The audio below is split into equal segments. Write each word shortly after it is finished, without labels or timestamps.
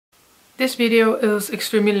This video is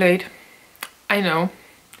extremely late. I know.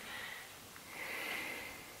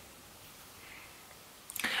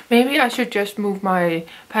 Maybe I should just move my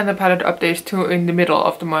Panda palette updates to in the middle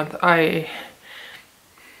of the month. I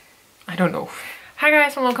don't know. Hi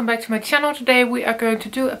guys and welcome back to my channel. Today we are going to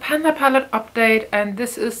do a Panda palette update, and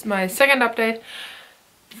this is my second update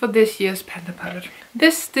for this year's Panda palette.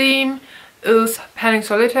 This theme is Panning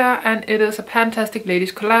Solitaire and it is a Fantastic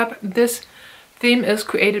Ladies collab. This theme is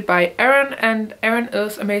created by Erynn, and Erynn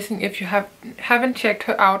is amazing. If you haven't checked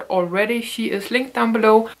her out already, she is linked down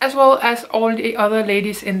below, as well as all the other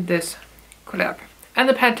ladies in this collab. And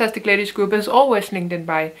the Fantastic Ladies group is always linked in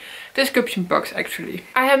my description box actually.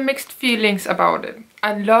 I have mixed feelings about it.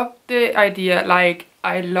 I love the idea,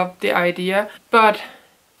 but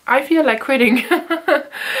I feel like quitting.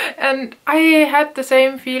 And I had the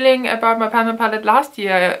same feeling about my Panda palette last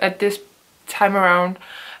year at this time around,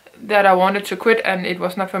 that I wanted to quit and it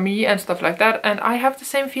was not for me and stuff like that, and I have the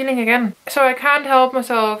same feeling again. So I can't help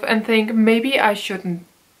myself and think maybe I shouldn't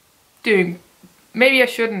do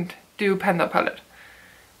Panda palette,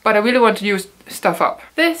 but I really want to use stuff up.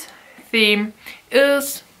 This theme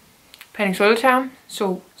is Panning Solitaire.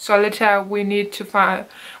 So Solitaire, we need to pan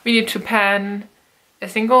a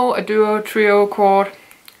single, a duo, trio, quad,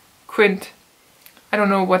 quint. I don't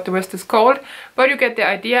know what the rest is called, but you get the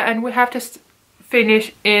idea, and we have to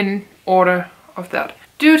finish in order of that.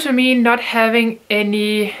 Due to me not having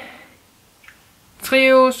any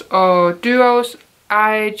trios or duos,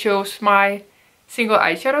 I chose my single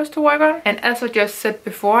eyeshadows to work on, and as I just said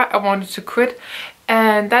before, I wanted to quit,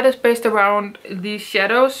 and that is based around these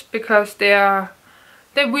shadows because they're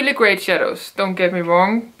really great shadows, don't get me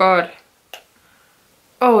wrong, but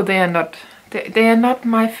oh, they are not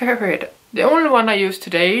my favorite. The only one I use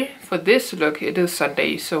today for this look, it is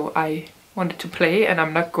Sunday, so I wanted to play and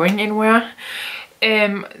I'm not going anywhere.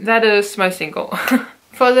 That is my single.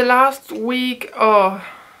 For the last week or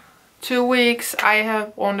 2 weeks I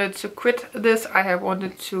have wanted to quit this. I have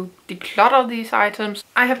wanted to declutter these items.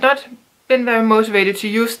 I have not been very motivated to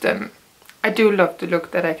use them. I do love the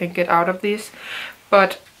look that I can get out of these,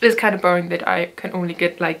 but it's kind of boring that I can only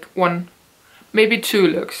get like 1, maybe 2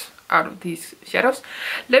 looks out of these shadows.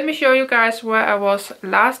 Let me show you guys where I was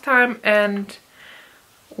last time and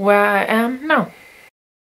where I am now.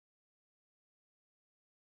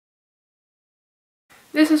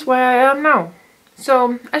 This is where I am now.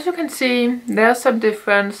 So as you can see, there's some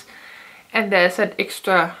difference and there's an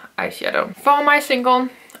extra eyeshadow. For my single,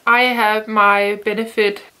 I have my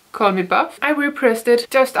Benefit Call Me Buff. I repressed it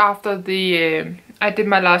just after I did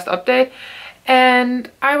my last update, and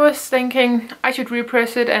I was thinking I should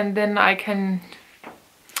repress it and then I can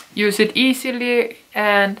use it easily,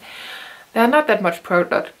 and there's not that much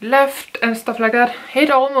product left and stuff like that. It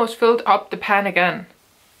almost filled up the pan again.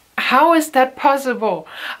 How is that possible?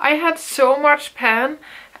 I had so much pan,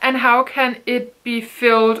 and how can it be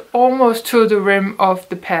filled almost to the rim of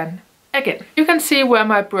the pan again? You can see where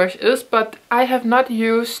my brush is, but I have not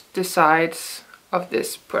used the sides of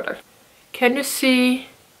this product. Can you see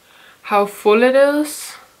how full it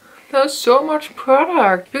is? There's so much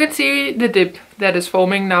product. You can see the dip that is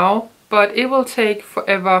forming now, but it will take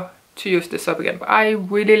forever to use this up again. But I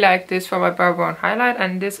really like this for my brow bone highlight,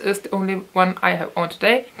 and this is the only one I have on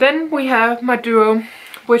today. Then we have my duo,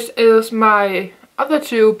 which is my other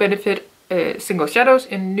 2 Benefit single shadows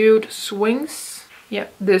in Nude Swings. Yeah,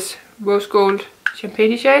 this rose gold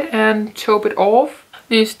champagne shade and Taupe it off.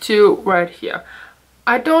 These 2 right here.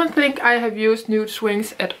 I don't think I have used Nude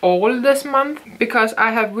Swings at all this month, because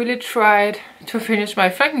I have really tried to finish my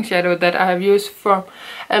flanking shadow that I have used from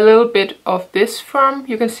a little bit of this from.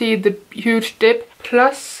 You can see the huge dip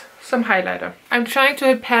plus some highlighter. I'm trying to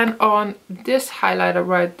hit pan on this highlighter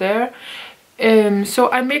right there. So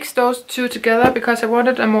I mixed those 2 together because I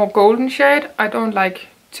wanted a more golden shade. I don't like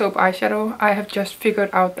taupe eyeshadow. I have just figured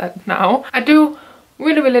out that now. I do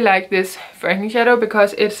really like this flanking shadow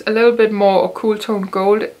because it's a little bit more cool tone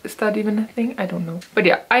gold. Is that even a thing? I don't know. But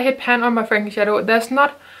yeah, I hit pan on my flanking shadow. There's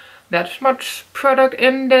not that much product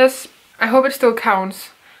in this. I hope it still counts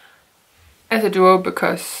as a duo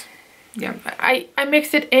because yeah, I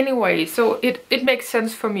mixed it anyway, so it makes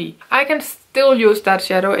sense for me. I can still use that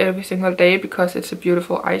shadow every single day because it's a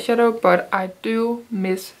beautiful eyeshadow, but I do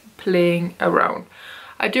miss playing around.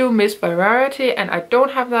 I do miss variety, and I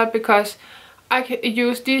don't have that because I can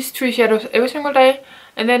use these 3 shadows every single day,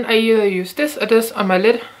 and then I either use this or this on my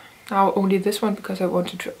lid. Now only this one because I want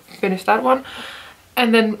to finish that one,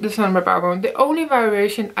 and then this one on my brow bone. The only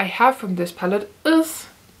variation I have from this palette is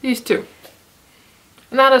these 2.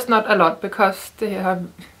 And that is not a lot because they are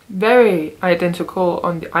very identical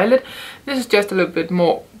on the eyelid. This is just a little bit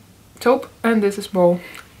more taupe, and this is more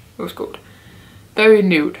rose gold. Very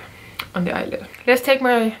nude on the eyelid. Let's take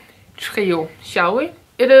my trio, shall we?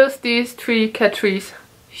 It is these 3 Catrice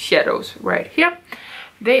shadows right here.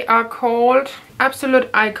 They are called Absolute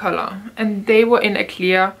Eye Color, and they were in a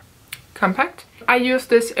clear compact. I use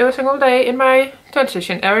this every single day in my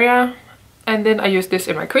transition area, and then I use this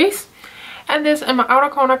in my crease, and this in my outer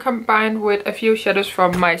corner, combined with a few shadows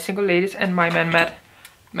from my Single Ladies and my Man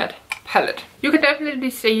Matte palette. You can definitely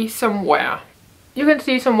see somewhere. You can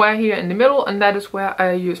see somewhere here in the middle, and that is where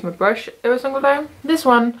I use my brush every single day. This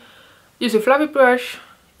one, use a fluffy brush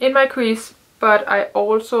in my crease, but I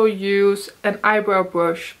also use an eyebrow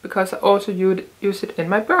brush because I also use it in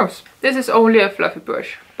my brows. This is only a fluffy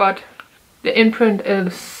brush, but the imprint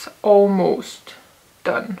is almost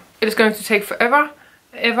done. It is going to take forever,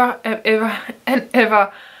 ever and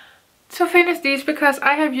ever to finish these, because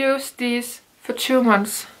I have used these for 2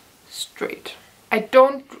 months straight. I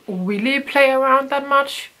don't really play around that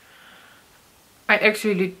much. I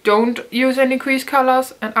actually don't use any crease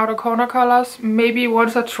colors and outer corner colors, maybe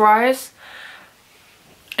once or twice.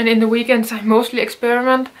 And in the weekends I mostly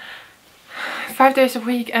experiment 5 days a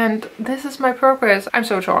week, and this is my progress. I'm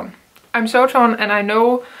so torn. I'm so torn, and I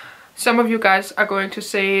know some of you guys are going to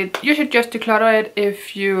say you should just declutter it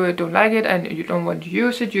if you don't like it and you don't want to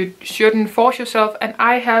use it. You shouldn't force yourself, and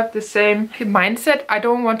I have the same mindset. I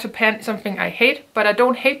don't want to pan something I hate, but I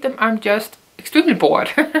don't hate them. I'm just extremely bored.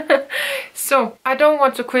 So I don't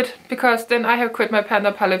want to quit, because then I have quit my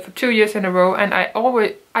Panda palette for 2 years in a row, and I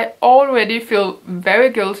already feel very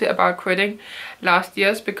guilty about quitting last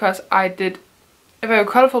year's, because I did a very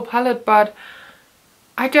colorful palette, but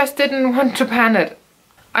I just didn't want to pan it.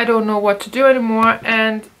 I don't know what to do anymore,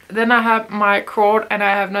 and then I have my cord, and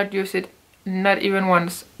I have not used it, not even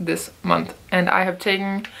once this month. And I have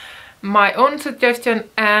taken my own suggestion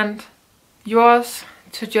and yours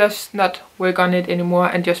to just not work on it anymore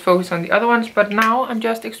and just focus on the other ones. But now I'm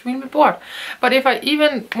just extremely bored. But if I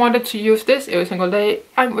even wanted to use this every single day,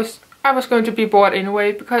 I was going to be bored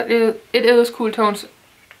anyway, because it is cool tones,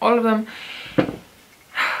 all of them.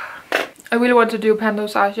 I really want to do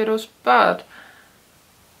Pando's eyeshadows, but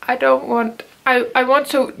I don't want... I want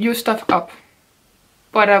to use stuff up,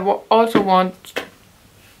 but I also want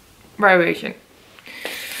variation.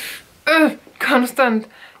 Constant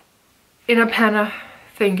inner Panda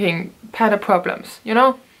thinking, Panda problems, you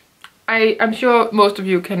know? I'm sure most of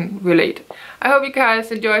you can relate. I hope you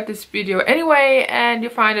guys enjoyed this video anyway, and you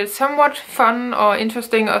find it somewhat fun or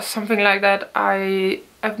interesting or something like that. I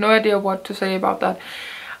have no idea what to say about that.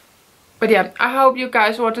 But yeah, I hope you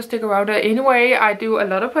guys want to stick around anyway. I do a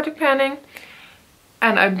lot of project planning,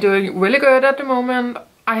 and I'm doing really good at the moment.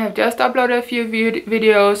 I have just uploaded a few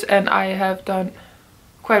videos, and I have done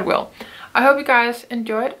quite well. I hope you guys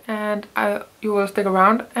enjoyed, and you will stick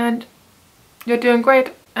around, and you're doing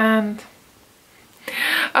great. And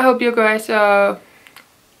I hope you guys are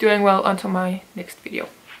doing well until my next video.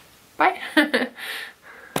 Bye!